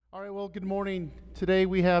All right, well, good morning. Today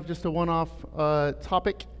we have just a one-off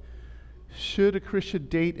topic. Should a Christian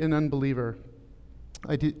date an unbeliever?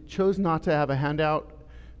 I chose not to have a handout,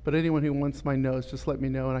 but anyone who wants my notes, just let me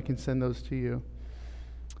know and I can send those to you.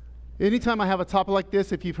 Anytime I have a topic like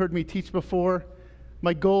this, if you've heard me teach before,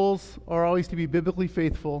 my goals are always to be biblically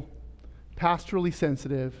faithful, pastorally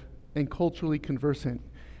sensitive, and culturally conversant.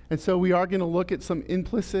 And so we are going to look at some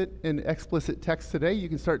implicit and explicit texts today. You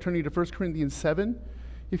can start turning to 1 Corinthians 7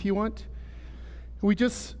 if you want.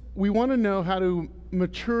 We want to know how to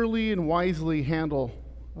maturely and wisely handle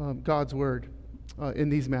God's word in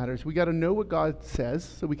these matters. We got to know what God says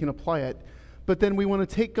so we can apply it. But then we want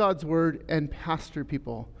to take God's word and pastor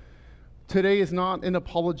people. Today is not an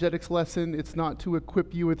apologetics lesson. It's not to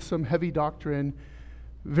equip you with some heavy doctrine.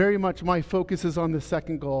 Very much my focus is on the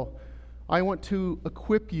second goal. I want to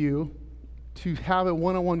equip you to have a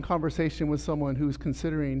one-on-one conversation with someone who is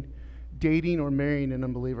considering dating or marrying an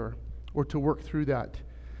unbeliever, or to work through that.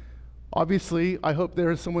 Obviously, I hope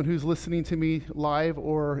there is someone who's listening to me live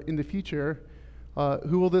or in the future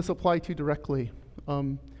who will this apply to directly.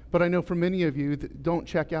 But I know for many of you, don't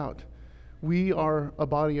check out. We are a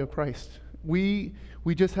body of Christ. We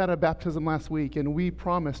just had a baptism last week, and we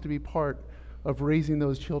promise to be part of raising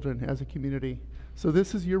those children as a community. So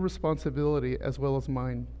this is your responsibility as well as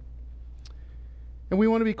mine. And we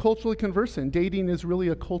want to be culturally conversant. Dating is really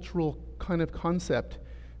a cultural kind of concept.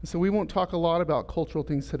 And so we won't talk a lot about cultural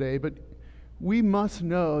things today, but we must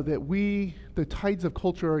know that the tides of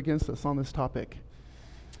culture are against us on this topic.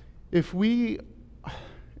 If we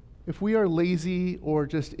are lazy or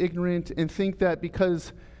just ignorant and think that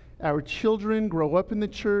because our children grow up in the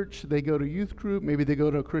church, they go to youth group, maybe they go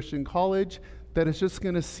to a Christian college, that it's just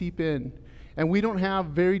going to seep in. And we don't have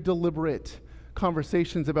very deliberate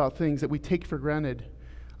conversations about things that we take for granted.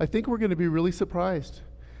 I think we're going to be really surprised.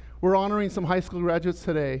 We're honoring some high school graduates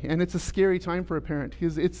today, and it's a scary time for a parent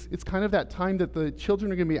because it's kind of that time that the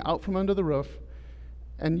children are going to be out from under the roof,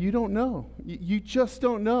 and you don't know. You just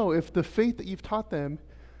don't know if the faith that you've taught them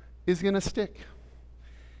is going to stick.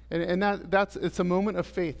 And it's a moment of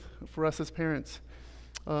faith for us as parents.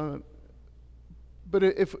 But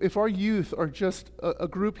if our youth are just a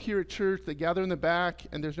group here at church that gather in the back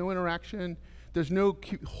and there's no interaction, there's no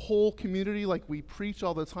whole community like we preach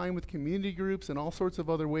all the time with community groups and all sorts of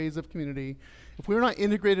other ways of community, if we're not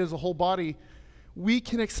integrated as a whole body, we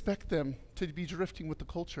can expect them to be drifting with the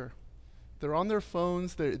culture. They're on their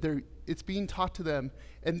phones, it's being taught to them,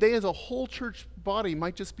 and they as a whole church body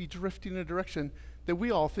might just be drifting in a direction that we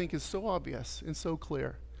all think is so obvious and so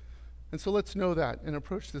clear. And so let's know that and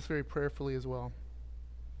approach this very prayerfully as well.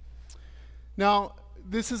 Now,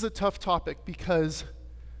 this is a tough topic because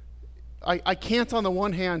I can't, on the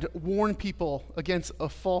one hand, warn people against a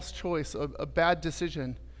false choice, a bad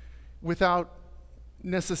decision, without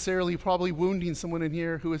necessarily probably wounding someone in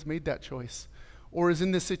here who has made that choice or is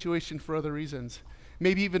in this situation for other reasons,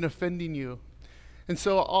 maybe even offending you. And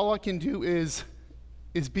so all I can do is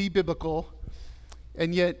be biblical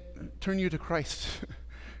and yet turn you to Christ.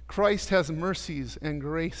 Christ has mercies and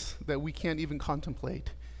grace that we can't even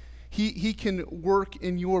contemplate. He can work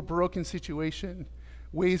in your broken situation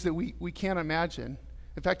ways that we can't imagine.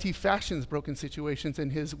 In fact, he fashions broken situations in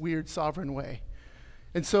his weird sovereign way.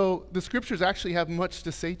 And so the scriptures actually have much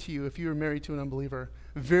to say to you if you are married to an unbeliever.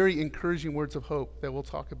 Very encouraging words of hope that we'll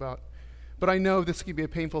talk about. But I know this could be a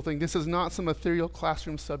painful thing. This is not some ethereal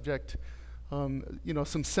classroom subject,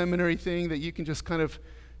 some seminary thing that you can just kind of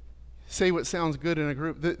say what sounds good in a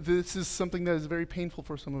group. This is something that is very painful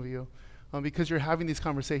for some of you. Because you're having these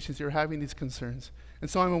conversations, you're having these concerns. And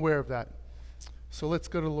so I'm aware of that. So let's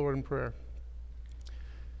go to the Lord in prayer.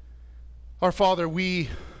 Our Father, we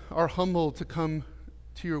are humbled to come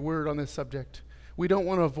to your word on this subject. We don't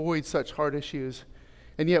want to avoid such hard issues,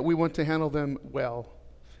 and yet we want to handle them well.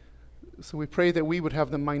 So we pray that we would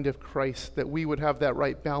have the mind of Christ, that we would have that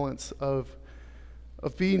right balance of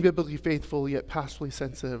being biblically faithful yet pastorally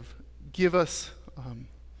sensitive. Give us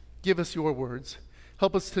your words.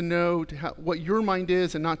 Help us to know what your mind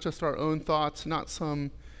is and not just our own thoughts, not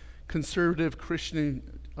some conservative Christian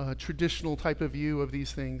traditional type of view of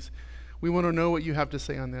these things. We want to know what you have to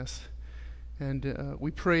say on this. And we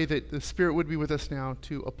pray that the Spirit would be with us now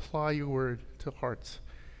to apply your word to hearts.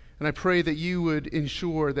 And I pray that you would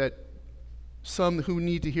ensure that some who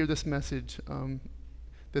need to hear this message,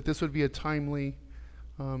 that this would be a timely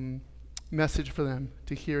message for them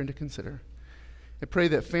to hear and to consider. I pray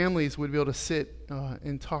that families would be able to sit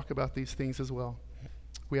and talk about these things as well.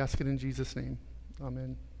 We ask it in Jesus' name.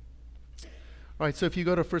 Amen. All right, so if you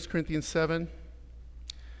go to 1 Corinthians 7,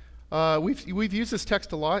 we've used this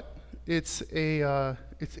text a lot. It's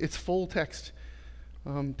full text.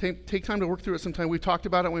 Take time to work through it sometime. We've talked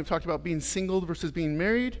about it when we've talked about being single versus being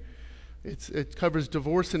married. It covers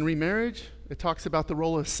divorce and remarriage. It talks about the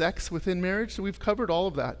role of sex within marriage. So we've covered all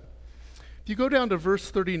of that. If you go down to verse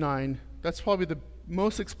 39, that's probably the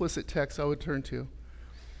most explicit text I would turn to.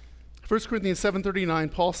 1 Corinthians 7:39,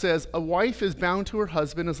 Paul says, "A wife is bound to her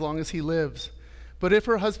husband as long as he lives. But if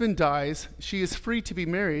her husband dies, she is free to be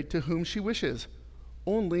married to whom she wishes,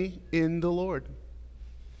 only in the Lord."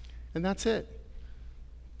 And that's it.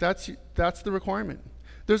 That's the requirement.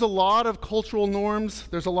 There's a lot of cultural norms.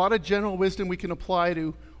 There's a lot of general wisdom we can apply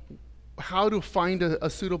to how to find a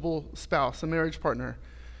suitable spouse, a marriage partner.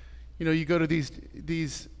 You go to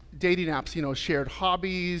these dating apps, shared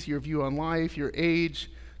hobbies, your view on life, your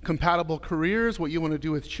age, compatible careers, what you want to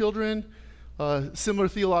do with children, similar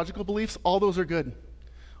theological beliefs. All those are good.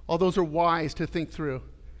 All those are wise to think through.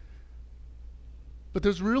 But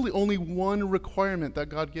there's really only one requirement that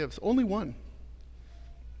God gives, only one.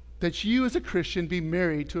 That you as a Christian be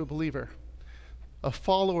married to a believer, a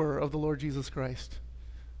follower of the Lord Jesus Christ.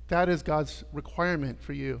 That is God's requirement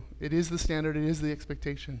for you. It is the standard, it is the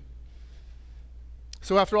expectation.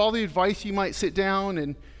 So after all the advice, you might sit down,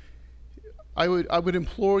 and I would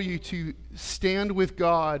implore you to stand with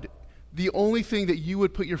God. The only thing that you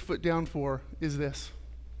would put your foot down for is this.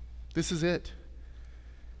 This is it.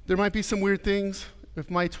 There might be some weird things.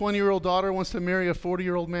 If my 20-year-old daughter wants to marry a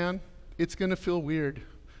 40-year-old man, it's going to feel weird.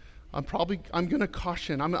 I'm going to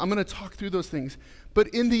caution. I'm going to talk through those things. But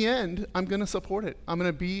in the end, I'm going to support it. I'm going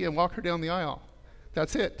to be and walk her down the aisle.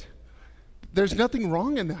 That's it. There's nothing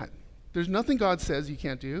wrong in that. There's nothing God says you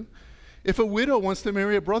can't do. If a widow wants to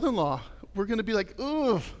marry a brother-in-law, we're going to be like,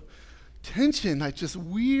 ugh, tension, that's just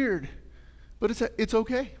weird. But it's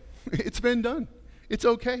okay. It's been done. It's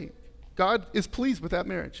okay. God is pleased with that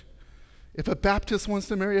marriage. If a Baptist wants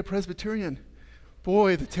to marry a Presbyterian,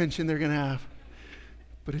 boy, the tension they're going to have.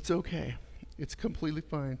 But it's okay. It's completely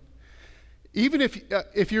fine. Even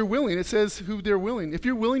if you're willing, it says who they're willing. If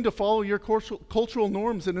you're willing to follow your cultural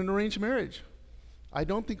norms in an arranged marriage, I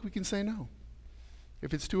don't think we can say no.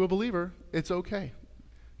 If it's to a believer, it's okay.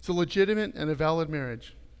 It's a legitimate and a valid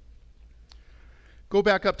marriage. Go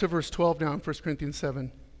back up to verse 12 now in 1 Corinthians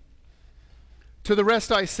 7. "To the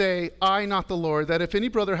rest I say, I, not the Lord, that if any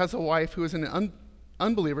brother has a wife who is an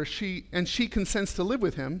unbeliever, she consents to live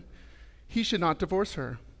with him, he should not divorce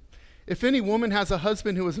her. If any woman has a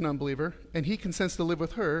husband who is an unbeliever, and he consents to live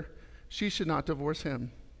with her, she should not divorce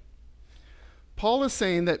him." Paul is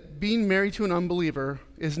saying that being married to an unbeliever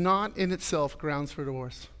is not in itself grounds for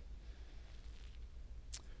divorce.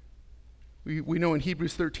 We know in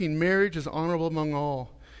Hebrews 13, marriage is honorable among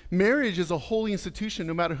all. Marriage is a holy institution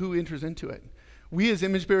no matter who enters into it. We as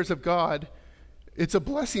image bearers of God, it's a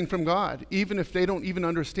blessing from God, even if they don't even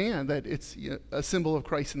understand that it's a symbol of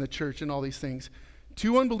Christ in the church and all these things.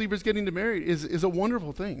 Two unbelievers getting to marry is a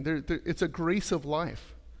wonderful thing. It's a grace of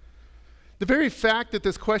life. The very fact that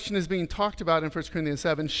this question is being talked about in 1 Corinthians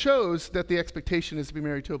 7 shows that the expectation is to be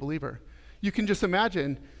married to a believer. You can just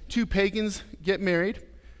imagine two pagans get married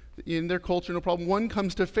in their culture, no problem. One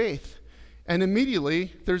comes to faith, and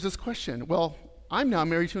immediately there's this question, well, I'm now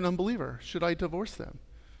married to an unbeliever. Should I divorce them?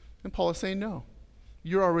 And Paul is saying, no.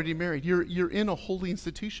 You're already married. You're in a holy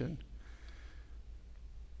institution.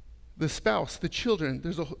 The spouse, the children,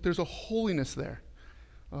 there's a holiness there.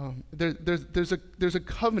 There's a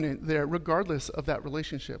covenant there regardless of that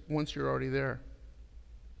relationship once you're already there.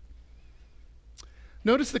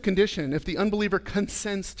 Notice the condition, if the unbeliever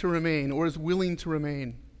consents to remain or is willing to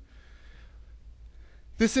remain.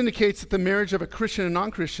 This indicates that the marriage of a Christian and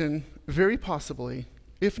non-Christian, very possibly,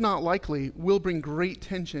 if not likely, will bring great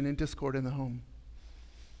tension and discord in the home.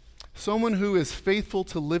 Someone who is faithful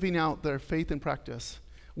to living out their faith and practice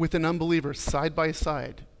with an unbeliever side by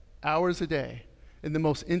side, hours a day, in the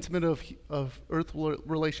most intimate of earthly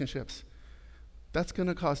relationships, that's going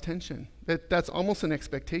to cause tension. That's almost an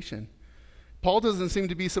expectation. Paul doesn't seem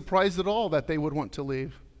to be surprised at all that they would want to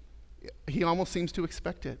leave. He almost seems to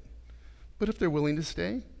expect it. But if they're willing to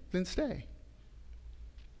stay, then stay.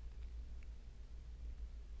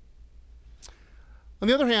 On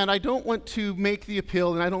the other hand, I don't want to make the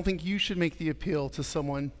appeal, and I don't think you should make the appeal to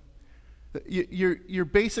someone. Your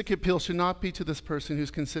basic appeal should not be to this person who's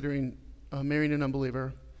considering marrying an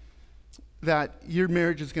unbeliever, that your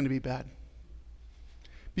marriage is going to be bad.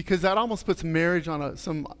 Because that almost puts marriage on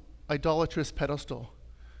some idolatrous pedestal.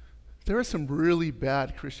 There are some really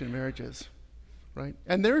bad Christian marriages, right?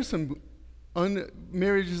 And there are some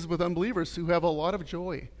marriages with unbelievers who have a lot of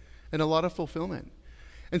joy and a lot of fulfillment.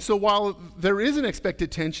 And so while there is an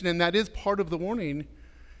expected tension, and that is part of the warning,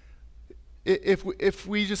 if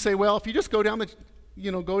we just say, well, if you just go down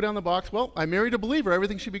go down the box. Well, I married a believer.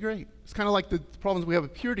 Everything should be great. It's kind of like the problems we have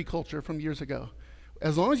with purity culture from years ago.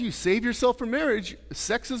 As long as you save yourself from marriage,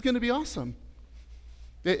 sex is going to be awesome.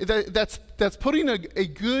 That's putting a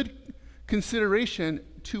good consideration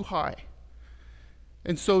too high.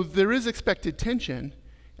 And so there is expected tension,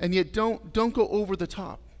 and yet don't go over the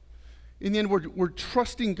top. In the end, we're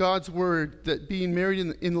trusting God's word that being married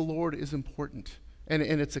in the Lord is important, and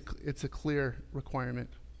it's a clear requirement.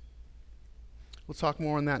 We'll talk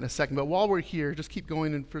more on that in a second. But while we're here, just keep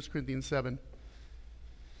going in 1 Corinthians 7.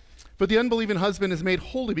 For the unbelieving husband is made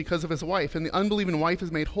holy because of his wife, and the unbelieving wife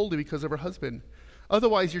is made holy because of her husband.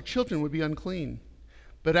 Otherwise, your children would be unclean.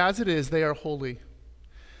 But as it is, they are holy.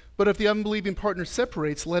 But if the unbelieving partner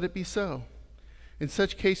separates, let it be so. In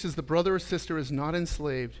such cases, the brother or sister is not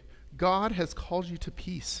enslaved. God has called you to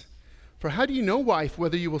peace. For how do you know, wife,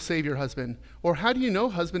 whether you will save your husband? Or how do you know,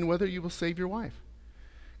 husband, whether you will save your wife?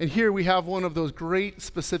 And here we have one of those great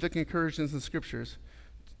specific encouragements in scriptures.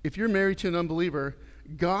 If you're married to an unbeliever,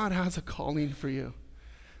 God has a calling for you.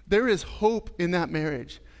 There is hope in that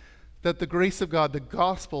marriage that the grace of God, the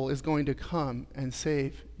gospel, is going to come and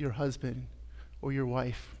save your husband or your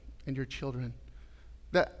wife and your children.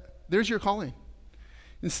 There's your calling.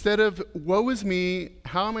 Instead of, woe is me,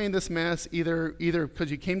 how am I in this mess, either because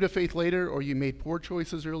you came to faith later or you made poor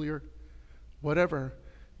choices earlier, whatever,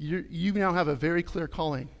 you now have a very clear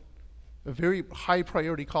calling, a very high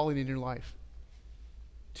priority calling in your life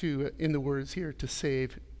to, in the words here, to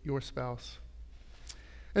save your spouse.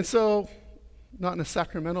 And so, not in a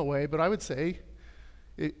sacramental way, but I would say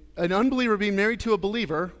an unbeliever being married to a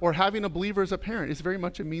believer or having a believer as a parent is very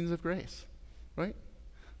much a means of grace, right?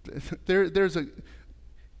 There's a,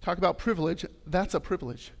 talk about privilege, that's a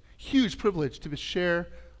privilege, huge privilege to share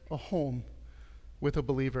a home with a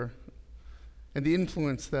believer and the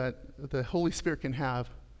influence that the Holy Spirit can have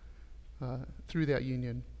through that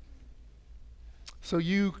union. So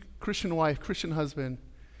you, Christian wife, Christian husband,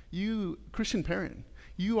 you, Christian parent,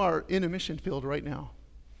 you are in a mission field right now,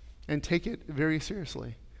 and take it very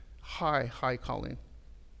seriously. High calling.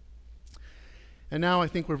 And now I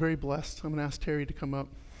think we're very blessed. I'm going to ask Terry to come up.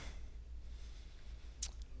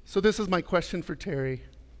 So this is my question for Terry.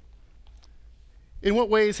 In what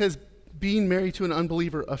ways has being married to an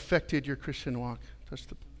unbeliever affected your Christian walk?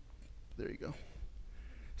 There you go.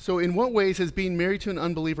 So in what ways has being married to an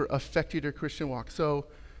unbeliever affected your Christian walk? So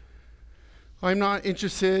I'm not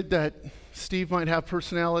interested that Steve might have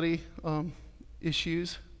personality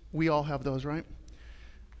issues. We all have those, right?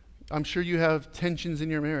 I'm sure you have tensions in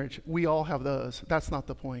your marriage. We all have those. That's not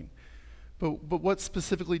the point. But what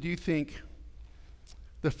specifically do you think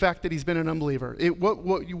the fact that he's been an unbeliever, what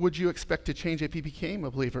would you expect to change if he became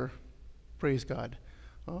a believer? Praise God.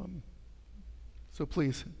 So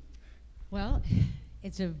please. Well,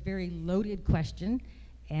 it's a very loaded question,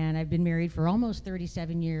 and I've been married for almost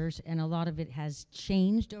 37 years, and a lot of it has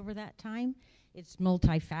changed over that time. It's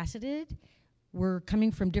multifaceted. We're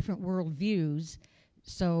coming from different worldviews,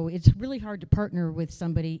 so it's really hard to partner with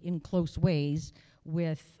somebody in close ways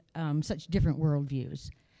with such different worldviews.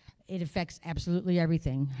 It affects absolutely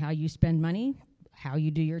everything: how you spend money, how you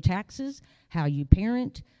do your taxes, how you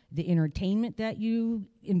parent, the entertainment that you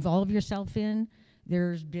involve yourself in.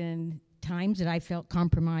 There's been times that I felt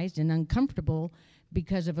compromised and uncomfortable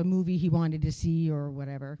because of a movie he wanted to see or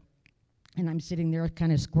whatever. And I'm sitting there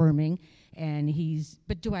kind of squirming, and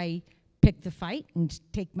but do I pick the fight and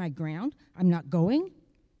take my ground? I'm not going?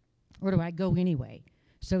 Or do I go anyway?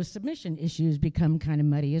 So submission issues become kind of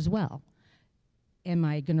muddy as well. Am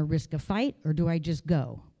I going to risk a fight, or do I just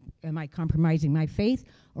go? Am I compromising my faith,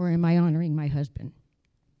 or am I honoring my husband?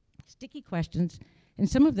 Sticky questions, and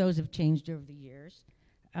some of those have changed over the years.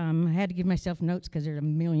 I had to give myself notes because there are a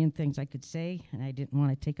million things I could say, and I didn't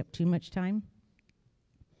want to take up too much time.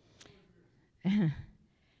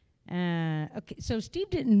 Okay, so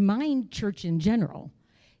Steve didn't mind church in general.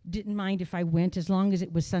 Didn't mind if I went as long as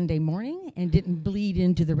it was Sunday morning and didn't bleed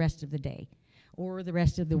into the rest of the day or the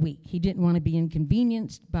rest of the week. He didn't want to be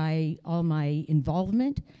inconvenienced by all my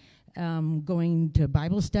involvement, going to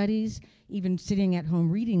Bible studies, even sitting at home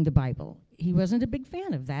reading the Bible. He wasn't a big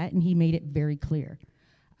fan of that, and he made it very clear.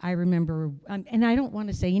 I remember, and I don't want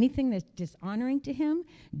to say anything that's dishonoring to him,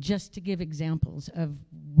 just to give examples of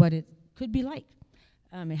what it could be like,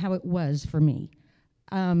 and how it was for me.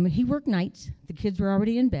 He worked nights. The kids were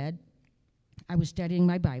already in bed. I was studying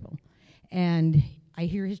my Bible, and I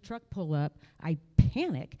hear his truck pull up. I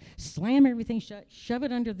panic, slam everything shut, shove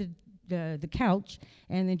it under the couch,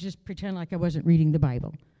 and then just pretend like I wasn't reading the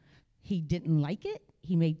Bible. He didn't like it.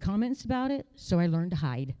 He made comments about it, so I learned to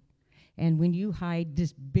hide. And when you hide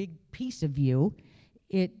this big piece of you,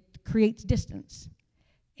 it creates distance.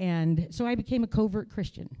 And so I became a covert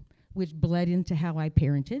Christian, which bled into how I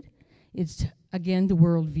parented. It's, again, the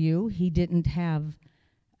worldview. He didn't have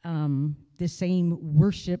the same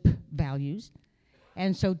worship values.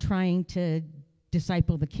 And so trying to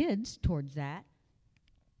disciple the kids towards that,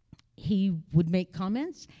 he would make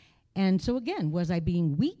comments. And so again, was I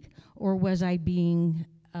being weak, or was I being,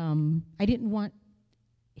 I didn't want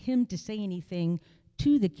him to say anything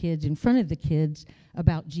to the kids, in front of the kids,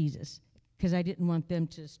 about Jesus, because I didn't want them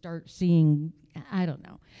to start seeing, I don't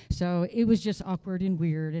know. So it was just awkward and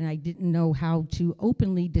weird, and I didn't know how to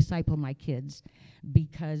openly disciple my kids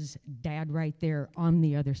because Dad right there on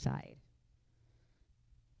the other side.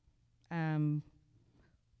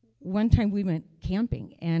 One time we went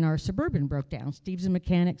camping and our Suburban broke down. Steve's a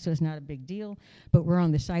mechanic, so it's not a big deal, but we're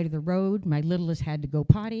on the side of the road. My littlest had to go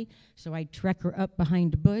potty, so I trek her up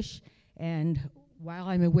behind a bush, and while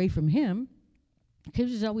I'm away from him,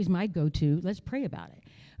 because it's always my go-to, let's pray about it.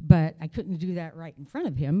 But I couldn't do that right in front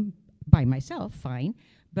of him by myself, fine,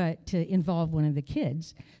 but to involve one of the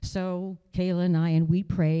kids. So Kayla and I, and we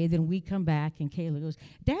pray, then we come back, and Kayla goes,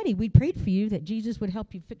 Daddy, we prayed for you that Jesus would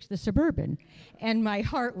help you fix the Suburban. And my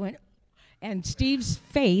heart went, and Steve's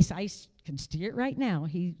face, I can see it right now,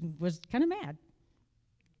 he was kind of mad.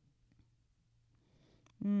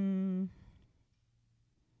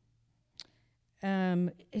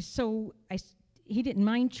 So he didn't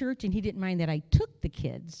mind church, and he didn't mind that I took the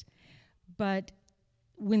kids, but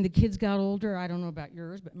when the kids got older, I don't know about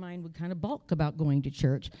yours, but mine would kind of balk about going to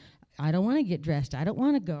church. I don't want to get dressed. I don't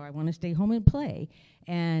want to go. I want to stay home and play.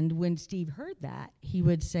 And when Steve heard that, he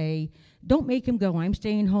would say, don't make him go. I'm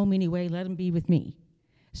staying home anyway. Let him be with me.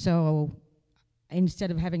 So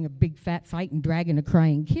instead of having a big fat fight and dragging a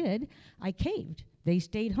crying kid, I caved. They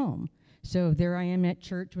stayed home. So there I am at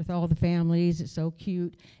church with all the families. It's so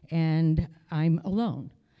cute. And I'm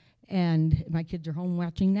alone. And my kids are home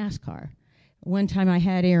watching NASCAR. One time I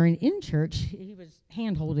had Aaron in church. He was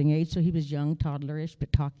hand-holding age, so he was young, toddlerish,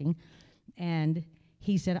 but talking. And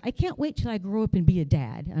he said, I can't wait till I grow up and be a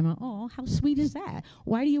dad. I'm like, oh, how sweet is that?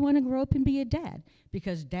 Why do you want to grow up and be a dad?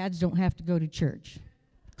 Because dads don't have to go to church.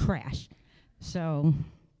 Crash. So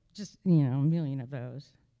just, a million of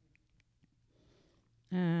those.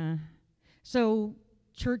 So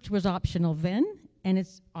church was optional then, and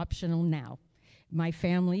it's optional now. My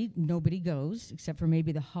family, nobody goes, except for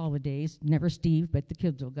maybe the holidays. Never Steve, but the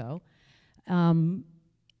kids will go.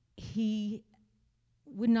 He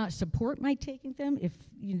would not support my taking them if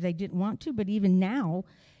they didn't want to, but even now,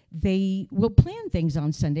 they will plan things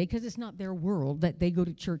on Sunday because it's not their world that they go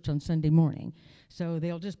to church on Sunday morning. So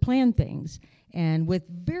they'll just plan things, and with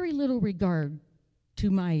very little regard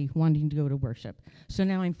to my wanting to go to worship. So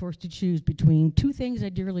now I'm forced to choose between two things I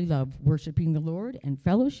dearly love, worshiping the Lord and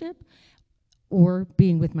fellowship, or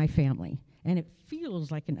being with my family. And it feels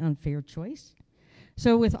like an unfair choice.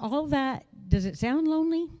 So with all that, does it sound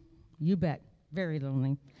lonely? You bet. Very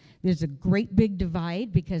lonely. There's a great big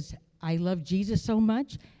divide because I love Jesus so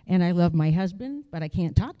much, and I love my husband, but I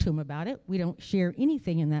can't talk to him about it. We don't share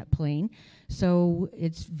anything in that plane. So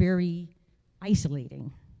it's very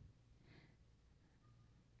isolating.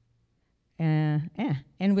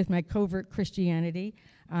 And with my covert Christianity,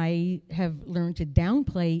 I have learned to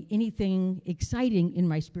downplay anything exciting in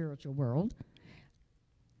my spiritual world.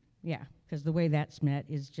 Yeah, because the way that's met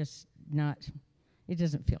is just not, it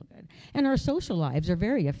doesn't feel good. And our social lives are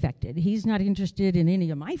very affected. He's not interested in any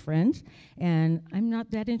of my friends, and I'm not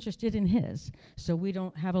that interested in his. So we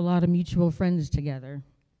don't have a lot of mutual friends together.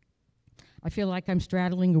 I feel like I'm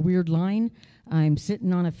straddling a weird line. I'm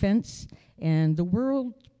sitting on a fence, and the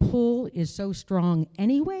world pull is so strong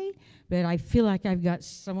anyway, but I feel like I've got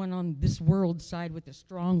someone on this world side with a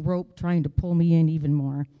strong rope trying to pull me in even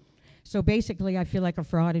more. So basically, I feel like a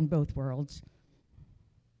fraud in both worlds.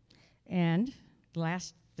 And the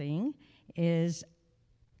last thing is,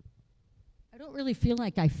 I don't really feel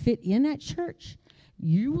like I fit in at church.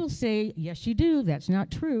 You will say, yes, you do. That's not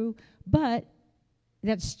true, but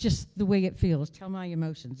that's just the way it feels. Tell my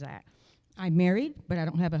emotions that. I'm married, but I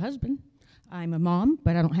don't have a husband. I'm a mom,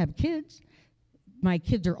 but I don't have kids. My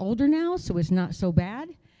kids are older now, so it's not so bad.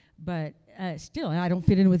 But still, I don't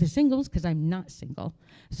fit in with the singles because I'm not single.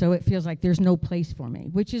 So it feels like there's no place for me,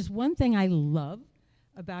 which is one thing I love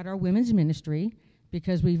about our women's ministry,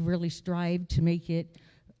 because we've really strived to make it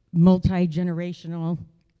multi-generational.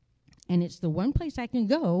 And it's the one place I can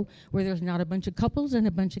go where there's not a bunch of couples and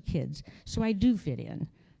a bunch of kids. So I do fit in.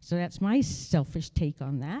 So that's my selfish take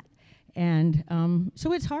on that. And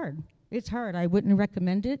so it's hard. It's hard. I wouldn't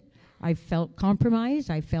recommend it. I felt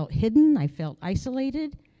compromised. I felt hidden. I felt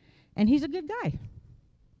isolated. And he's a good guy.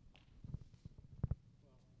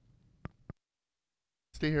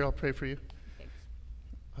 Stay here, I'll pray for you.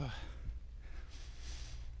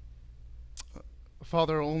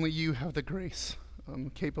 Father, only you have the grace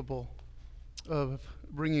capable of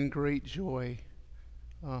bringing great joy,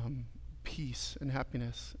 peace, and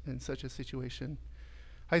happiness in such a situation.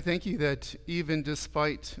 I thank you that even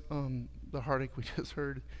despite the heartache we just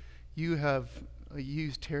heard, you have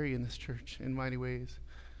used Terry in this church in mighty ways,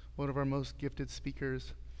 one of our most gifted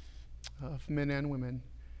speakers of men and women,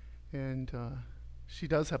 and she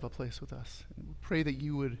does have a place with us. And we pray that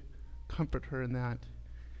you would comfort her in that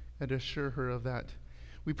and assure her of that.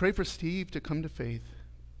 We pray for Steve to come to faith.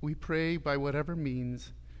 We pray by whatever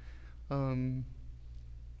means that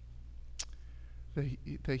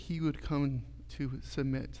he would come to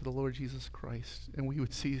submit to the Lord Jesus Christ, and we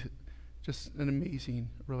would see just an amazing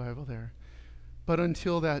revival there. But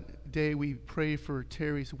until that day, we pray for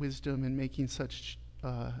Terry's wisdom in making such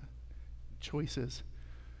choices,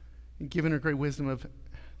 and giving her great wisdom of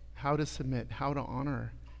how to submit, how to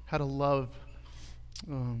honor, how to love.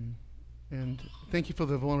 And thank you for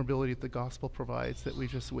the vulnerability that the gospel provides that we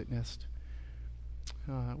just witnessed.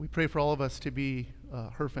 We pray for all of us to be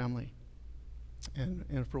her family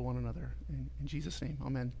and for one another. In Jesus' name,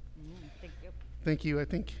 amen. Thank you. Thank you. I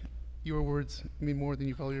think your words mean more than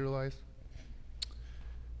you probably realize.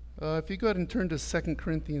 If you go ahead and turn to 2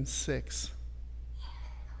 Corinthians 6.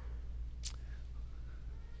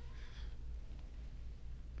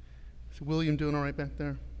 Is William doing all right back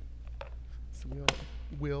there? So we all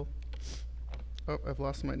will. Oh, I've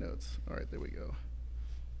lost my notes. All right, there we go.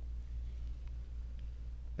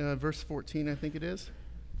 Verse 14, I think it is.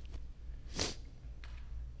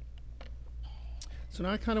 So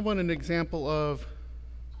now I kind of want an example of,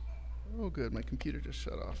 oh good, my computer just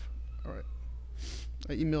shut off. All right.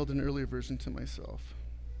 I emailed an earlier version to myself.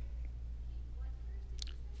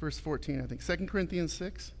 Verse 14, I think. 2 Corinthians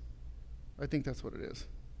 6. I think that's what it is.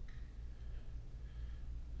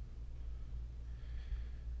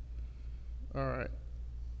 All right.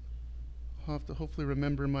 I'll have to hopefully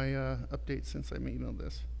remember my update since I emailed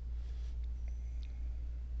this.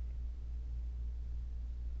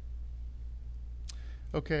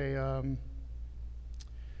 Okay.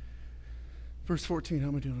 Verse 14, how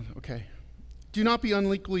am I doing? Okay. Do not be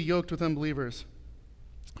unequally yoked with unbelievers.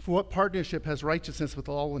 For what partnership has righteousness with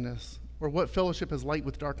lawlessness? Or what fellowship has light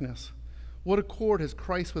with darkness? What accord has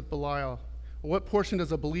Christ with Belial? Or what portion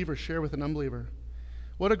does a believer share with an unbeliever?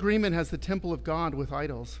 What agreement has the temple of God with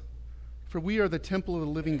idols? For we are the temple of the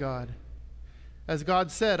living God. As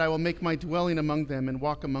God said, I will make my dwelling among them and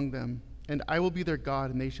walk among them, and I will be their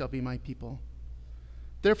God, and they shall be my people.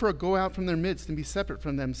 Therefore go out from their midst and be separate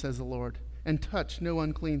from them, says the Lord, and touch no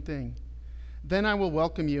unclean thing. Then I will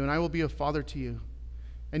welcome you, and I will be a father to you,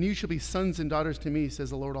 and you shall be sons and daughters to me,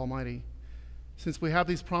 says the Lord Almighty. Since we have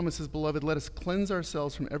these promises, beloved, let us cleanse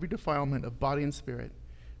ourselves from every defilement of body and spirit,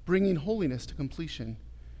 bringing holiness to completion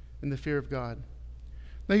in the fear of God.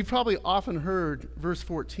 Now, you've probably often heard verse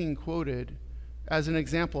 14 quoted as an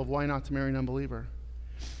example of why not to marry an unbeliever.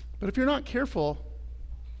 But if you're not careful,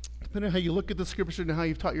 depending on how you look at the scripture and how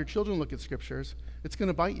you've taught your children to look at scriptures, it's going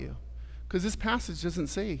to bite you. Because this passage doesn't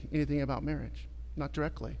say anything about marriage, not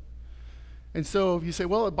directly. And so if you say,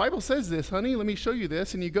 well, the Bible says this, honey, let me show you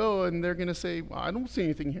this, and you go and they're going to say, well, I don't see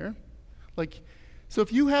anything here. So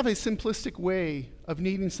if you have a simplistic way of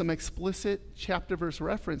needing some explicit chapter verse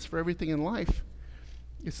reference for everything in life,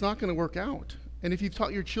 it's not going to work out. And if you've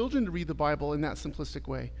taught your children to read the Bible in that simplistic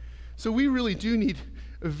way. So we really do need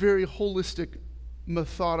a very holistic,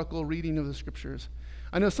 methodical reading of the scriptures.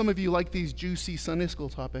 I know some of you like these juicy Sunday school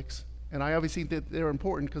topics, and I obviously think that they're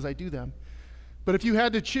important because I do them. But if you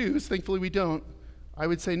had to choose, thankfully we don't, I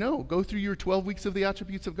would say no. Go through your 12 weeks of the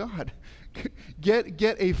attributes of God.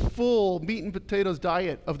 Get a full meat and potatoes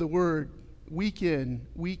diet of the Word, week in,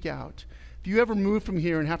 week out. If you ever move from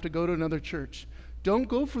here and have to go to another church, don't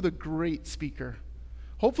go for the great speaker.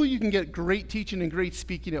 Hopefully you can get great teaching and great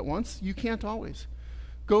speaking at once. You can't always.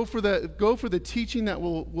 Go for the teaching that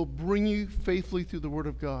will bring you faithfully through the Word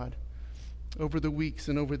of God over the weeks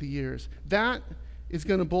and over the years. That is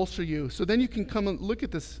going to bolster you. So then you can come and look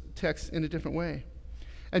at this text in a different way.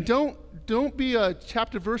 And don't be a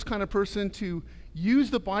chapter verse kind of person to use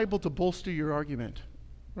the Bible to bolster your argument,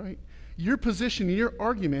 right? Your position, your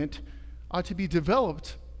argument ought to be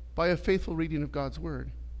developed by a faithful reading of God's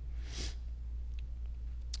Word.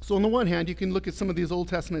 So on the one hand, you can look at some of these Old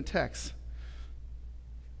Testament texts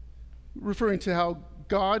referring to how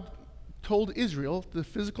God told Israel, the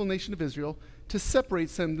physical nation of Israel, to separate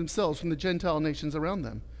themselves from the Gentile nations around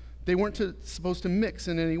them. They weren't supposed to mix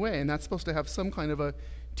in any way, and that's supposed to have some kind of a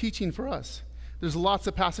teaching for us. There's lots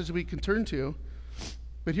of passages we can turn to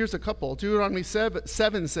But here's a couple. Deuteronomy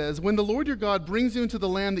 7 says, when the Lord your God brings you into the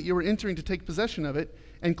land that you are entering to take possession of it,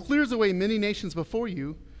 and clears away many nations before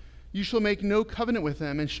you, you shall make no covenant with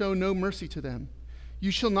them and show no mercy to them.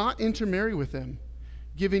 You shall not intermarry with them,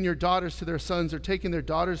 giving your daughters to their sons or taking their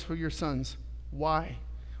daughters for your sons. Why?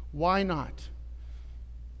 Why not?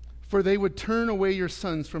 For they would turn away your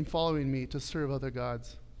sons from following me to serve other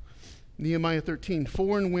gods. Nehemiah 13,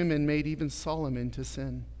 foreign women made even Solomon to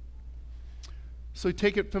sin. So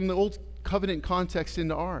take it from the old covenant context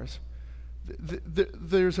into ours.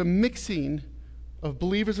 There's a mixing of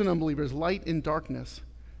believers and unbelievers, light and darkness,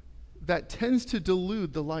 that tends to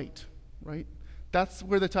dilute the light, right? That's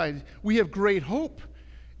where the tide. We have great hope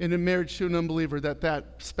in a marriage to an unbeliever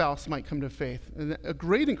that spouse might come to faith. And a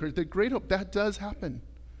great encouragement, the great hope, that does happen.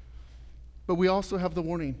 But we also have the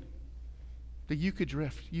warning that you could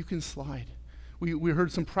drift, you can slide. We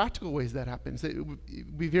heard some practical ways that happens. It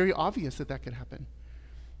would be very obvious that could happen.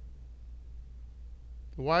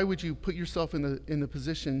 Why would you put yourself in the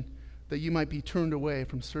position that you might be turned away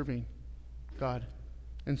from serving God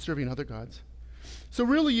and serving other gods? So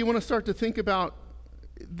really, you want to start to think about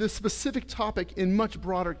this specific topic in much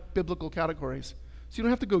broader biblical categories. So you don't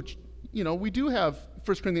have to go, we do have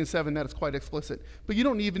 1 Corinthians 7 that is quite explicit, but you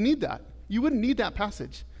don't even need that. You wouldn't need that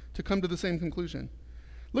passage to come to the same conclusion.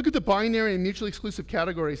 Look at the binary and mutually exclusive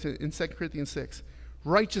categories in 2 Corinthians 6.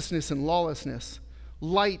 Righteousness and lawlessness,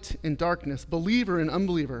 light and darkness, believer and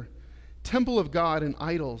unbeliever, temple of God and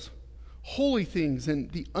idols, holy things and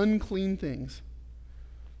the unclean things.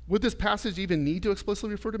 Would this passage even need to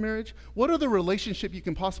explicitly refer to marriage? What other relationship you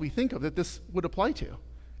can possibly think of that this would apply to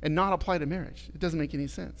and not apply to marriage? It doesn't make any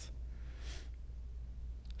sense.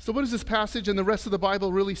 So what does this passage and the rest of the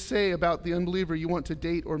Bible really say about the unbeliever you want to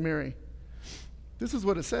date or marry? This is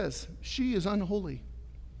what it says. She is unholy.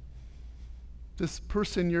 This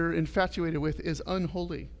person you're infatuated with is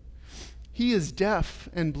unholy. He is deaf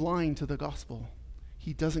and blind to the gospel.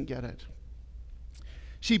 He doesn't get it.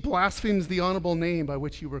 She blasphemes the honorable name by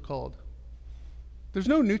which you were called. There's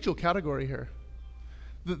no neutral category here.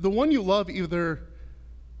 The one you love either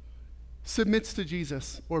submits to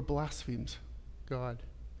Jesus or blasphemes God.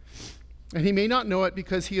 And he may not know it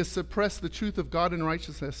because he has suppressed the truth of God in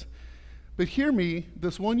righteousness. But hear me,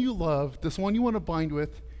 this one you love, this one you want to bind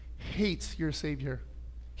with, hates your Savior.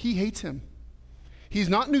 He hates him. He's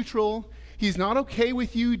not neutral. He's not okay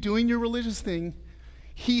with you doing your religious thing.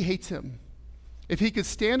 He hates him. If he could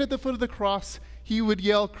stand at the foot of the cross, he would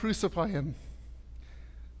yell, "Crucify him."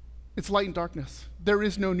 It's light and darkness. There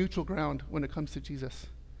is no neutral ground when it comes to Jesus.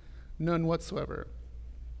 None whatsoever.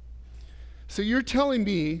 So you're telling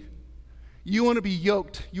me you want to be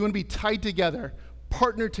yoked, you want to be tied together,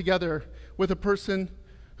 partnered together with a person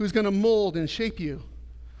who's going to mold and shape you.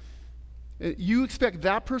 You expect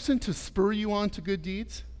that person to spur you on to good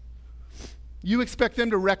deeds? You expect them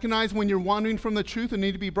to recognize when you're wandering from the truth and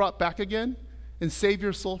need to be brought back again and save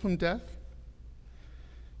your soul from death?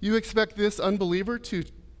 You expect this unbeliever to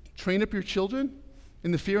train up your children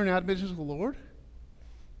in the fear and admonition of the Lord?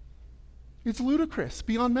 It's ludicrous,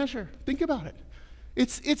 beyond measure. Think about it.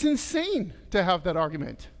 It's insane to have that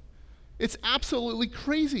argument. It's absolutely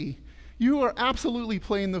crazy. You are absolutely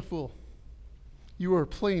playing the fool. You are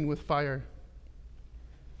playing with fire.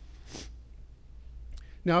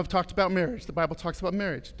 Now, I've talked about marriage. The Bible talks about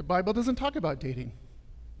marriage. The Bible doesn't talk about dating,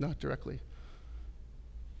 not directly.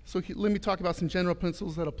 So let me talk about some general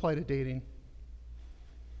principles that apply to dating.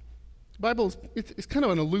 The Bible it's kind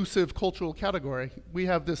of an elusive cultural category. We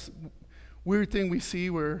have this weird thing we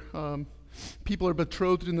see where people are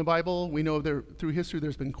betrothed in the Bible. We know through history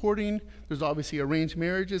there's been courting. There's obviously arranged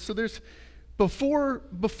marriages. So there's before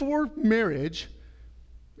marriage,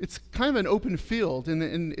 it's kind of an open field,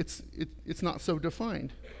 and it's not so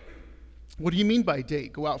defined. What do you mean by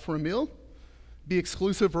date? Go out for a meal? Be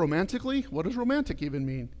exclusive romantically? What does romantic even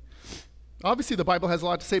mean? Obviously, the Bible has a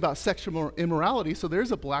lot to say about sexual immorality, so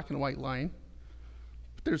there's a black and white line.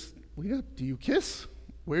 But do you kiss?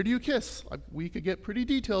 Where do you kiss? We could get pretty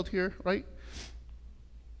detailed here, right?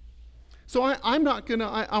 So I'm not going to,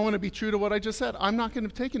 I want to be true to what I just said. I'm not going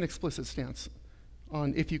to take an explicit stance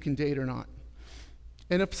on if you can date or not.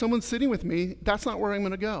 And if someone's sitting with me, that's not where I'm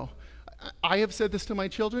going to go. I have said this to my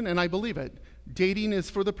children, and I believe it. Dating is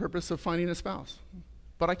for the purpose of finding a spouse.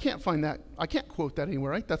 But I can't quote that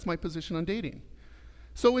anywhere, right? That's my position on dating.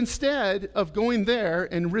 So instead of going there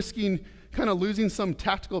and risking kind of losing some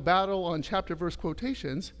tactical battle on chapter verse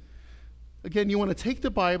quotations, again, you want to take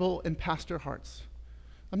the Bible and pastor hearts.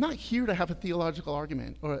 I'm not here to have a theological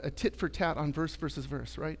argument or a tit for tat on verse versus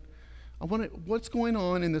verse, right? What's going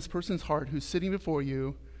on in this person's heart who's sitting before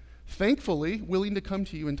you, thankfully willing to come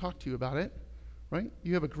to you and talk to you about it, right?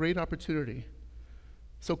 You have a great opportunity.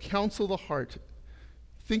 So counsel the heart.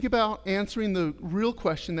 Think about answering the real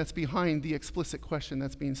question that's behind the explicit question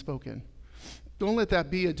that's being spoken. Don't let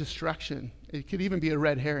that be a distraction. It could even be a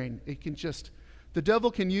red herring. The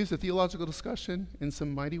devil can use the theological discussion in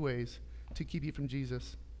some mighty ways to keep you from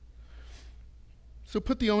Jesus. So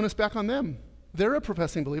put the onus back on them. They're a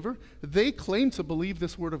professing believer. They claim to believe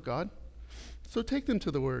this word of God. So take them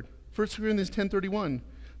to the word. 1 Corinthians 10:31.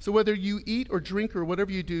 So whether you eat or drink or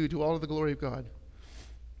whatever you do all to the glory of God.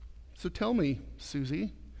 So tell me,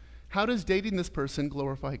 Susie, how does dating this person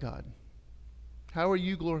glorify God? How are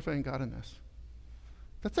you glorifying God in this?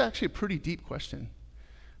 That's actually a pretty deep question.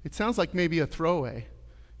 It sounds like maybe a throwaway.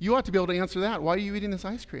 You ought to be able to answer that. Why are you eating this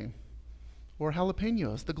ice cream? Or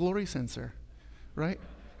jalapenos, the glory sensor, right?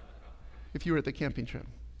 If you were at the camping trip.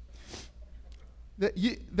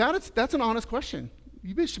 That's an honest question.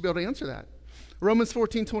 You should be able to answer that. Romans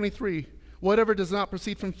 14:23, whatever does not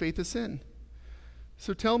proceed from faith is sin.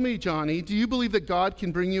 So tell me, Johnny, do you believe that God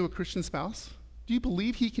can bring you a Christian spouse? Do you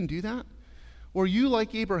believe he can do that? Or are you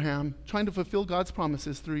like Abraham, trying to fulfill God's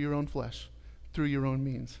promises through your own flesh, through your own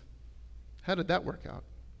means? How did that work out?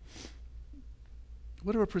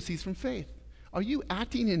 Whatever proceeds from faith. Are you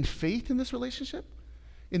acting in faith in this relationship?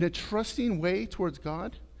 In a trusting way towards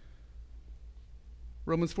God?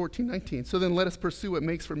 Romans 14:19. So then let us pursue what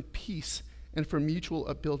makes for peace and for mutual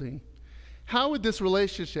upbuilding. How would this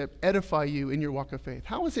relationship edify you in your walk of faith?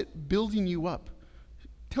 How is it building you up?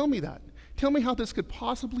 Tell me that. Tell me how this could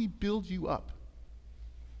possibly build you up.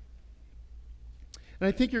 And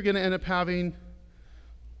I think you're going to end up having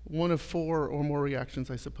one of 4 or more reactions,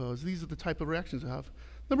 I suppose. These are the type of reactions you have.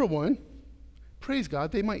 Number 1, praise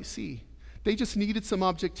God, they might see. They just needed some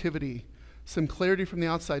objectivity, some clarity from the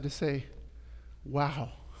outside to say,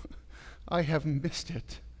 wow, I have missed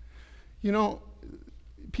it. You know,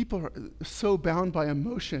 people are so bound by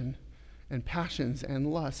emotion and passions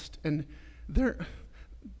and lust, and they're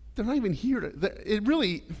not even here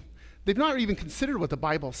they've not even considered what the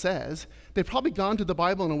Bible says. They've probably gone to the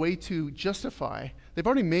Bible in a way to justify. They've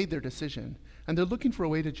already made their decision, and they're looking for a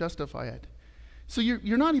way to justify it. So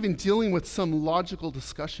you're not even dealing with some logical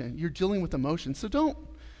discussion. You're dealing with emotion. So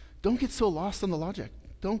don't get so lost on the logic.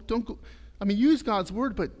 Don't go, use God's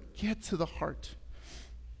word, but get to the heart.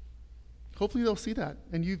 Hopefully they'll see that,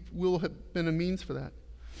 and you will have been a means for that.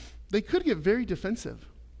 They could get very defensive.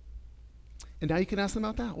 And now you can ask them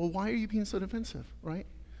about that. Well, why are you being so defensive, right?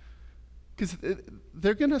 Because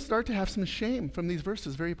they're going to start to have some shame from these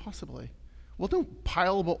verses, very possibly. Well, don't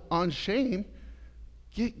pile on shame.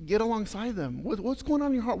 Get alongside them. What's going on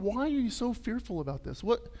in your heart? Why are you so fearful about this?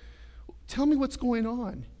 Tell me what's going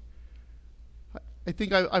on. I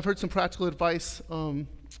think I've heard some practical advice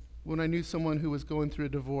when I knew someone who was going through a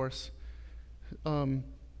divorce. Phil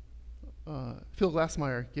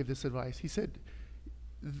Glassmeyer gave this advice. He said,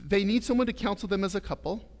 they need someone to counsel them as a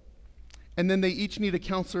couple, and then they each need a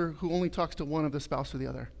counselor who only talks to one of the spouse or the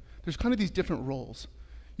other. There's kind of these different roles.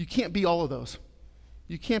 You can't be all of those.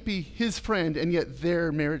 You can't be his friend and yet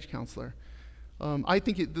their marriage counselor. I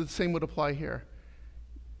think the same would apply here.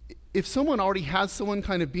 If someone already has someone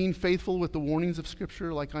kind of being faithful with the warnings of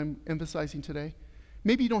Scripture, like I'm emphasizing today,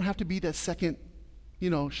 maybe you don't have to be that second,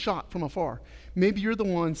 shot from afar. Maybe you're the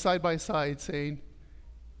one side by side saying,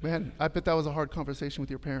 man, I bet that was a hard conversation with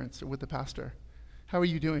your parents or with the pastor. How are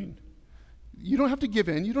you doing? You don't have to give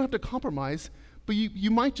in. You don't have to compromise. But you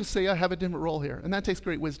might just say, I have a different role here. And that takes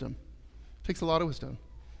great wisdom. It takes a lot of wisdom.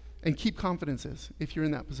 And keep confidences if you're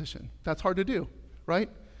in that position. That's hard to do, right?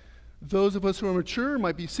 Those of us who are mature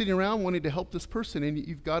might be sitting around wanting to help this person, and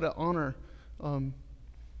you've got to honor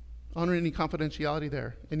any confidentiality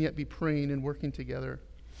there, and yet be praying and working together.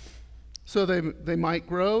 So they might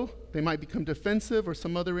grow, they might become defensive or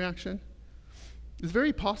some other reaction. It's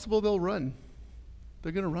very possible they'll run.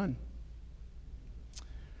 They're going to run.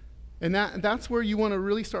 And that's where you want to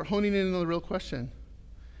really start honing in on the real question.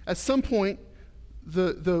 At some point,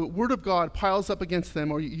 the word of God piles up against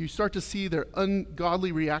them, or you start to see their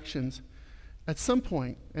ungodly reactions. At some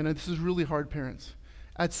point, and this is really hard, parents,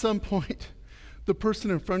 at some point, the person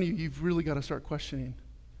in front of you, you've really got to start questioning,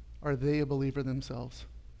 are they a believer themselves?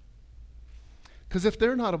 Because if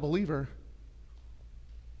they're not a believer,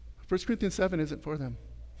 1 Corinthians 7 isn't for them.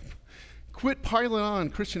 Quit piling on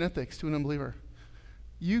Christian ethics to an unbeliever.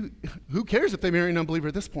 Who cares if they marry an unbeliever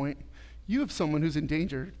at this point? You have someone who's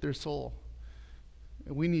endangered their soul.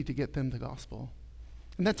 And we need to get them the gospel.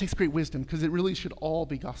 And that takes great wisdom, because it really should all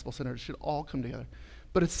be gospel-centered. It should all come together.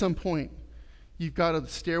 But at some point, you've got to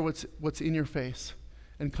stare what's in your face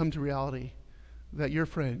and come to reality that your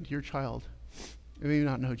friend, your child, may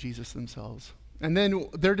not know Jesus themselves. And then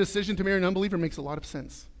their decision to marry an unbeliever makes a lot of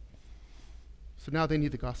sense. So now they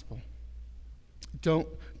need the gospel. Don't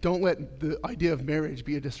let the idea of marriage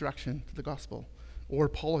be a distraction to the gospel, or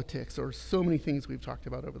politics, or so many things we've talked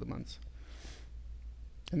about over the months.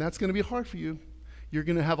 And that's going to be hard for you. You're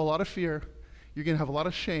going to have a lot of fear. You're going to have a lot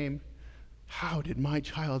of shame. How did my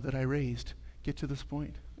child that I raised get to this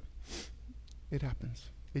point? It happens.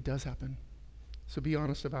 It does happen. So be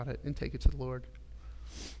honest about it and take it to the Lord.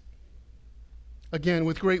 Again,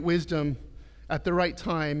 with great wisdom, at the right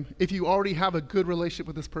time, if you already have a good relationship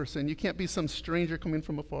with this person, you can't be some stranger coming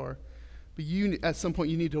from afar. But at some point,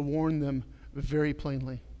 you need to warn them very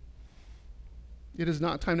plainly. It is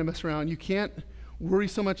not time to mess around. You can't worry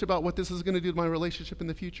so much about what this is going to do to my relationship in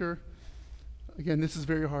the future. Again, this is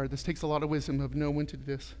very hard. This takes a lot of wisdom of knowing when to do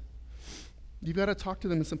this. You've got to talk to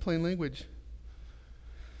them in some plain language.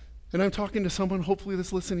 And I'm talking to someone hopefully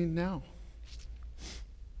that's listening now.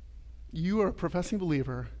 You are a professing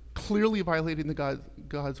believer, clearly violating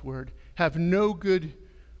God's word, have no good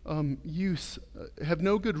have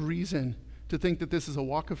no good reason to think that this is a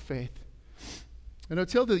walk of faith. And I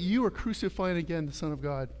tell that you are crucifying again the Son of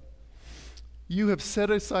God. You have set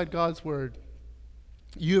aside God's word.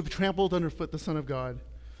 You have trampled underfoot the Son of God.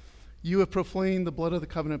 You have profaned the blood of the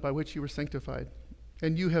covenant by which you were sanctified.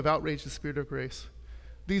 And you have outraged the Spirit of grace.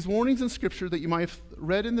 These warnings in Scripture that you might have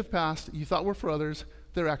read in the past, you thought were for others,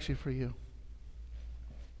 they're actually for you.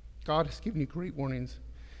 God has given you great warnings.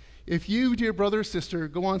 If you, dear brother or sister,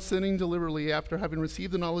 go on sinning deliberately after having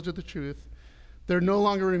received the knowledge of the truth, there no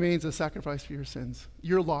longer remains a sacrifice for your sins.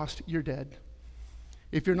 You're lost. You're dead.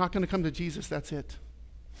 If you're not going to come to Jesus, that's it.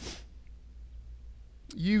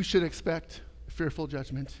 You should expect fearful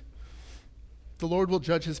judgment. The Lord will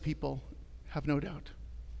judge his people, have no doubt.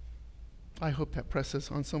 I hope that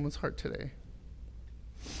presses on someone's heart today.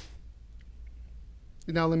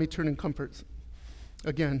 Now let me turn in comforts.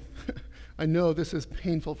 Again, I know this is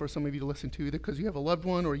painful for some of you to listen to, either because you have a loved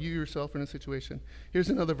one or you yourself are in a situation. Here's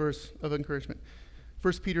another verse of encouragement.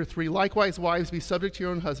 1 Peter 3, likewise, wives, be subject to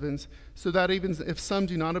your own husbands, so that even if some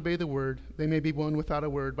do not obey the word, they may be won without a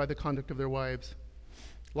word by the conduct of their wives.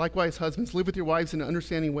 Likewise, husbands, live with your wives in an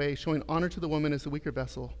understanding way, showing honor to the woman as the weaker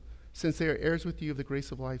vessel, since they are heirs with you of the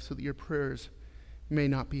grace of life, so that your prayers may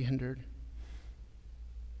not be hindered.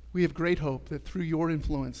 We have great hope that through your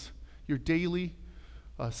influence, your daily,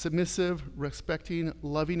 submissive, respecting,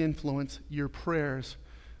 loving influence, your prayers,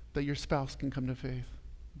 that your spouse can come to faith.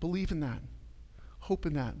 Believe in that. Hope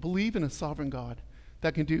in that. Believe in a sovereign God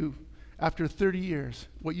that can do, after 30 years,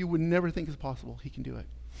 what you would never think is possible. He can do it.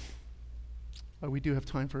 We do have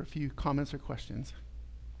time for a few comments or questions.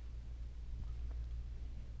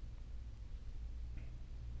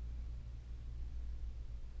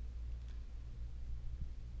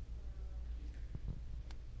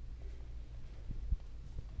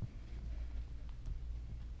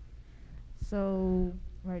 So,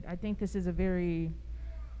 right, I think this is a very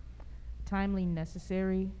timely,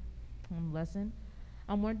 necessary lesson.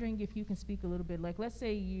 I'm wondering if you can speak a little bit, like, let's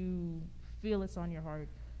say you feel it's on your heart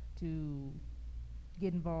to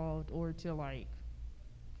get involved or to, like,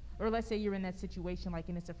 or let's say you're in that situation, like,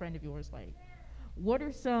 and it's a friend of yours, like, what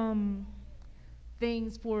are some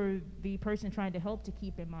things for the person trying to help to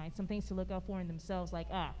keep in mind, some things to look out for in themselves, like,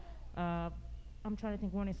 I'm trying to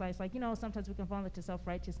think warning signs, like, sometimes we can fall into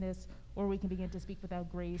self-righteousness, or we can begin to speak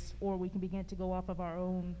without grace, or we can begin to go off of our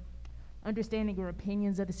own understanding or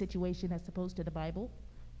opinions of the situation as opposed to the Bible.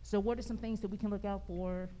 So what are some things that we can look out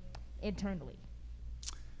for internally?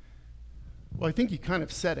 Well, I think you kind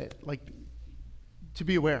of said it, like, to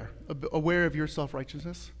be aware of your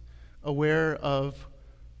self-righteousness, aware of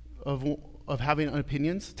having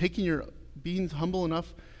opinions, being humble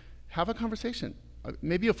enough, have a conversation.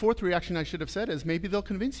 Maybe a fourth reaction I should have said is maybe they'll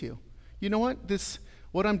convince you. You know what?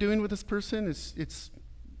 What I'm doing with this person it's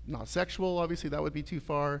not sexual. Obviously, that would be too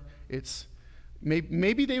far. It's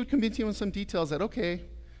maybe they would convince you on some details that okay,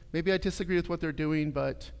 maybe I disagree with what they're doing,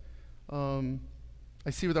 but I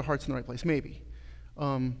see where their heart's in the right place. Maybe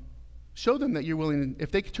show them that you're willing.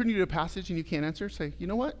 If they turn you to a passage and you can't answer, say, you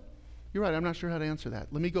know what? You're right. I'm not sure how to answer that.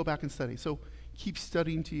 Let me go back and study. So keep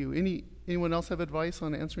studying to you. Anyone else have advice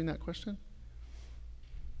on answering that question?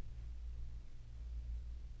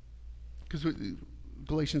 Because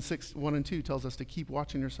Galatians 6:1-2 tells us to keep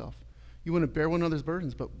watching yourself. You want to bear one another's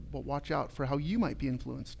burdens, but watch out for how you might be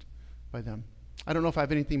influenced by them. I don't know if I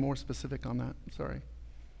have anything more specific on that. I'm sorry.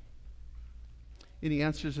 Any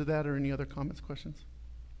answers to that or any other comments, questions?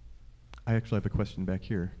 I actually have a question back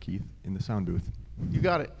here, Keith, in the sound booth. You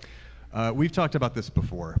got it. We've talked about this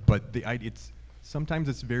before, but sometimes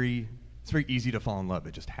it's very easy to fall in love.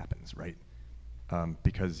 It just happens, right?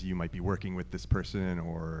 because you might be working with this person,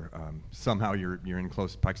 or somehow you're in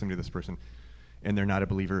close proximity to this person, and they're not a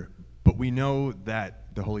believer. But we know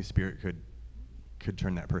that the Holy Spirit could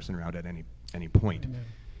turn that person around at any point. Amen.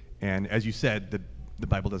 And as you said, the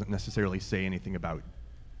Bible doesn't necessarily say anything about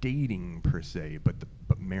dating per se, but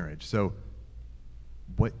marriage. So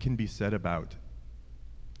what can be said about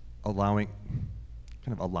allowing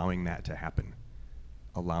that to happen?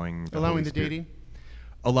 Allowing the Holy the Spirit- dating?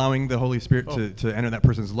 Allowing the Holy Spirit Oh. to enter that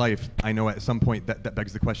person's life. I know at some point that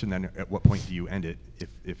begs the question then, at what point do you end it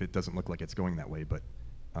if it doesn't look like it's going that way? But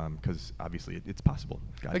because obviously it's possible.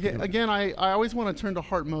 God can do it. Again, I always want to turn to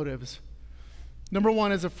heart motives. Number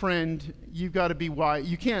one, as a friend, you've got to be wise.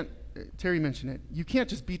 You can't, Terry mentioned it, you can't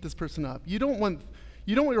just beat this person up. You don't want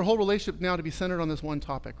your whole relationship now to be centered on this one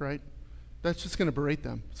topic, right? That's just going to berate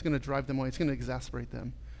them. It's going to drive them away. It's going to exasperate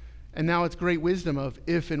them. And now it's great wisdom of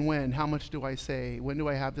if and when. How much do I say? When do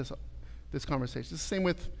I have this conversation? It's the same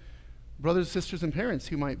with brothers, sisters, and parents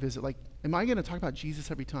who might visit. Like, am I going to talk about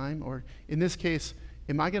Jesus every time? Or in this case,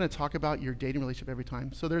 am I going to talk about your dating relationship every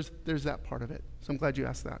time? So there's that part of it. So I'm glad you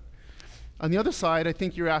asked that. On the other side, I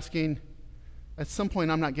think you're asking, at some point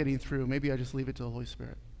I'm not getting through. Maybe I just leave it to the Holy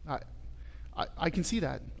Spirit. I can see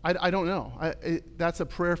that. I don't know. That's a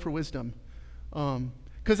prayer for wisdom.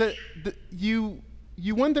 Because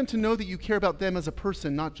you want them to know that you care about them as a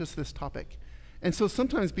person, not just this topic. And so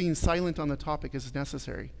sometimes being silent on the topic is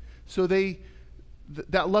necessary. So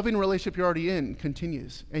that loving relationship you're already in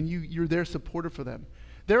continues, and you're there supportive for them.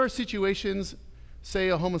 There are situations, say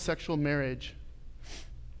a homosexual marriage,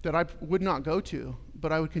 that I would not go to,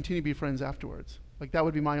 but I would continue to be friends afterwards. Like, that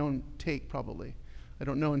would be my own take, probably. I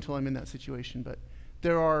don't know until I'm in that situation, but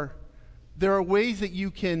there are ways that you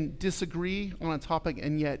can disagree on a topic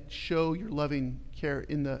and yet show your loving care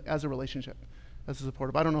as a relationship, as a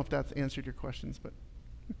supportive. I don't know if that's answered your questions, but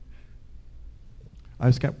I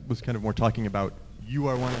was kind of more talking about, you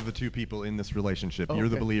are one of the two people in this relationship. Oh, You're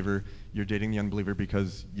the okay. believer. You're dating the unbeliever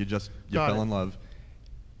because you Got fell it. in love,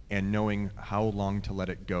 and knowing how long to let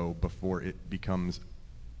it go before it becomes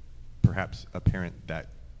perhaps apparent that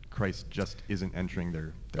Christ just isn't entering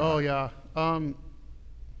their oh heart. yeah.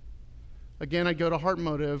 Again, I go to heart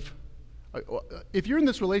motive. If you're in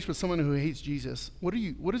this relationship with someone who hates Jesus, what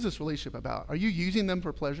is this relationship about? Are you using them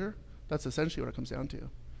for pleasure? That's essentially what it comes down to.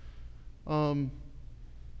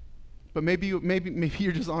 But maybe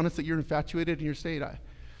you're just honest that you're infatuated in your state.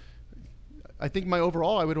 I think I would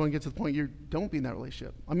want to get to the point you don't be in that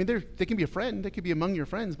relationship. I mean, they can be a friend, they could be among your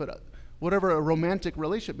friends, but whatever a romantic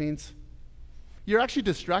relationship means, you're actually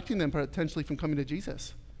distracting them potentially from coming to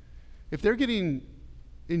Jesus. If they're getting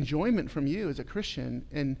enjoyment from you as a Christian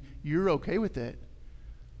and you're okay with it,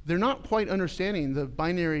 they're not quite understanding the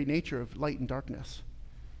binary nature of light and darkness,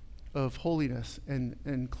 of holiness and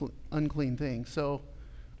unclean things. So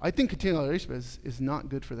I think continual relationship is not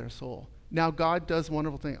good for their soul. Now, God does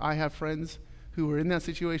wonderful things. I have friends who were in that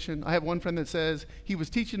situation. I have one friend that says he was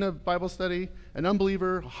teaching a Bible study,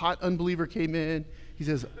 a hot unbeliever came in. He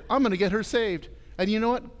says, I'm going to get her saved. And you know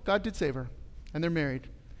what? God did save her. And they're married.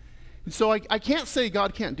 And so I can't say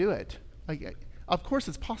God can't do it. Of course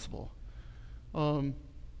it's possible.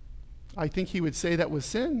 I think he would say that was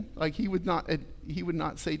sin. Like, he would not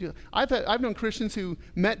say do it. I've known Christians who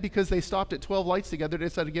met because they stopped at 12 lights together. They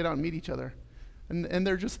decided to get out and meet each other. And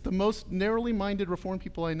they're just the most narrowly minded Reformed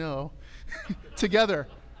people I know together.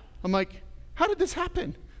 I'm like, how did this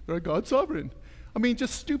happen? They're like, God's sovereign. I mean,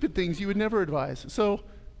 just stupid things you would never advise. So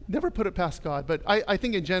never put it past God. But I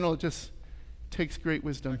think in general it just takes great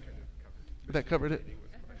wisdom. That covered it?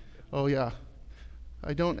 Oh, yeah.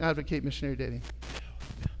 I don't advocate missionary dating.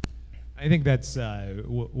 I think that's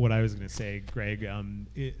what I was going to say, Greg.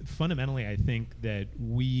 Fundamentally, I think that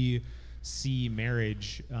we see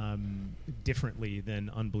marriage differently than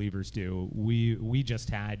unbelievers do. We just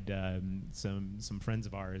had some friends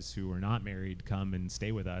of ours who are not married come and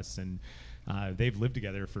stay with us, and they've lived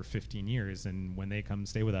together for 15 years. And when they come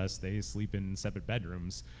stay with us, they sleep in separate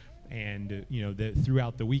bedrooms. And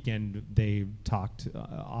throughout the weekend, they talked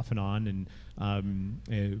off and on,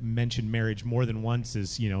 and mentioned marriage more than once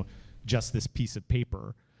as just this piece of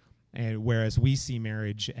paper. And whereas we see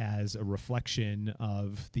marriage as a reflection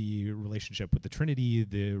of the relationship with the Trinity,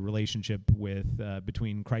 the relationship with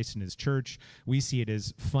between Christ and his church, we see it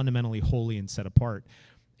as fundamentally holy and set apart.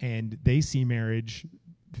 And they see marriage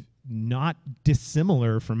not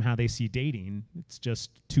dissimilar from how they see dating. It's just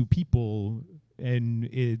two people, and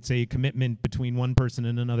it's a commitment between one person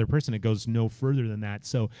and another person. It goes no further than that.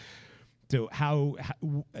 So how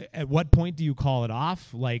at what point do you call it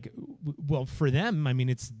off? Like, well, for them, I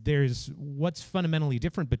mean, there's what's fundamentally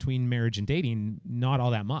different between marriage and dating? Not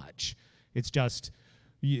all that much. It's just,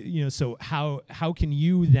 so how can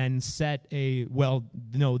you then set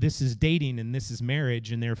no, this is dating and this is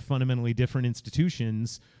marriage and they're fundamentally different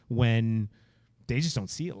institutions when they just don't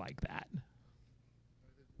see it like that? We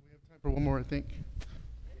have time for one more, I think.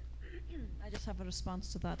 I just have a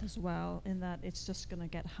response to that as well, in that it's just going to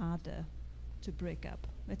get harder to break up.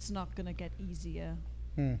 It's not going to get easier.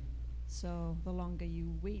 So the longer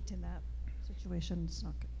you wait in that situation, it's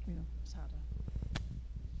not, it's harder.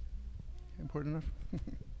 Important enough?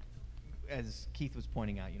 As Keith was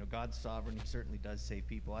pointing out, God's sovereignty certainly does save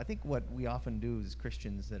people. I think what we often do as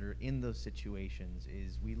Christians that are in those situations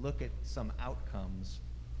is we look at some outcomes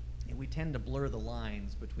and we tend to blur the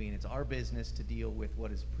lines between it's our business to deal with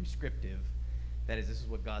what is prescriptive, that is, this is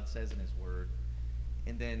what God says in His Word,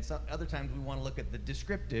 and then some other times we want to look at the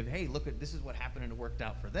descriptive, hey, look at this is what happened and it worked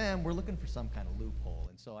out for them. We're looking for some kind of loophole.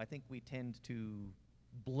 And so I think we tend to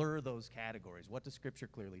blur those categories. What does Scripture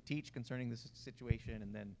clearly teach concerning this situation,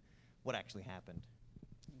 and then what actually happened?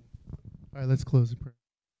 All right, let's close in prayer.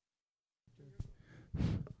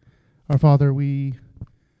 Our Father, we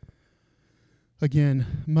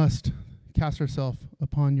again must cast ourselves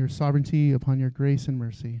upon your sovereignty, upon your grace and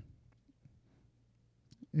mercy.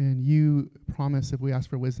 And you promise if we ask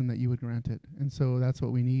for wisdom that you would grant it. And so that's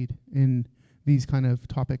what we need in these kind of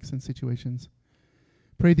topics and situations.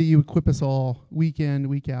 Pray that you equip us all week in,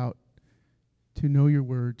 week out to know your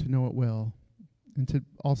word, to know it well, and to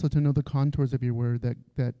also to know the contours of your word,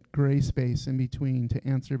 that gray space in between to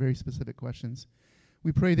answer very specific questions.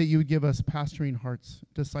 We pray that you would give us pastoring hearts,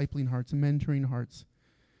 discipling hearts, mentoring hearts.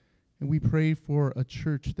 And we pray for a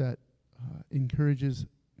church that encourages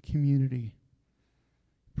community.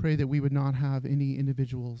 Pray that we would not have any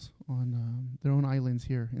individuals on their own islands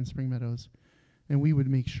here in Spring Meadows, and we would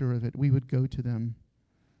make sure of it. We would go to them.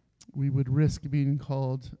 We would risk being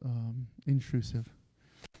called intrusive.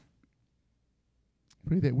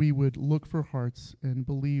 Pray that we would look for hearts and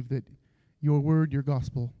believe that your word, your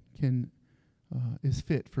gospel, is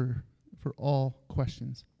fit for all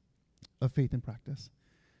questions of faith and practice.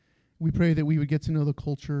 We pray that we would get to know the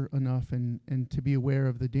culture enough and to be aware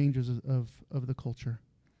of the dangers of the culture.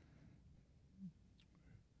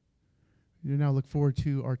 We now look forward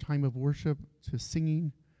to our time of worship, to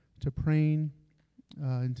singing, to praying,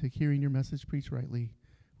 and to hearing your message preached rightly.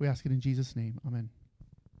 We ask it in Jesus' name. Amen.